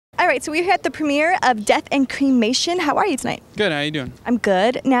All right, so we're here at the premiere of Death and Cremation. How are you tonight? Good, how you doing? I'm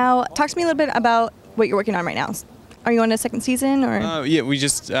good. Now, talk to me a little bit about what you're working on right now. Are you on a second season, or? Yeah, we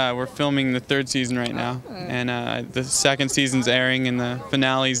just, we're filming the third season right now. And the second season's airing and the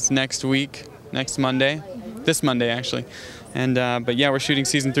finale's next week, next Monday. This Monday, actually. And, but yeah, we're shooting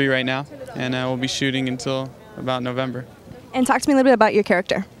season 3 right now. And we'll be shooting until about November. And talk to me a little bit about your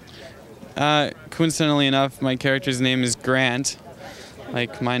character. Coincidentally enough, my character's name is Grant,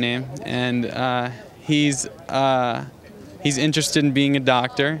 like my name, and he's interested in being a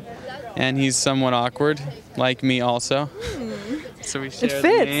doctor, and he's somewhat awkward, like me also. So we share the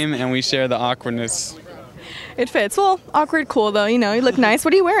name and we share the awkwardness. It fits. Well, awkward, cool though. You know, you look nice.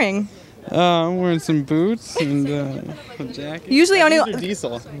 What are you wearing? I'm wearing some boots and a jacket. Usually only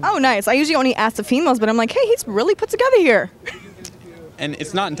diesel. Oh, nice. I usually only ask the females, but I'm like, hey, he's really put together here. And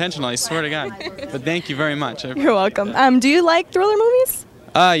it's not intentional, I swear to God. But thank you very much. You're welcome. Do you like thriller movies?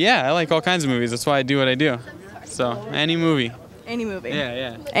 Yeah, I like all kinds of movies. That's why I do what I do. So, any movie. Any movie?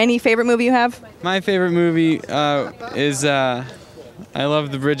 Yeah. Any favorite movie you have? My favorite movie is, I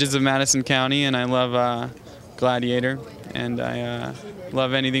love The Bridges of Madison County, and I love Gladiator, and I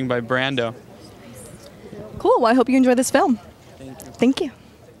love anything by Brando. Cool. Well, I hope you enjoy this film. Thank you. Thank you.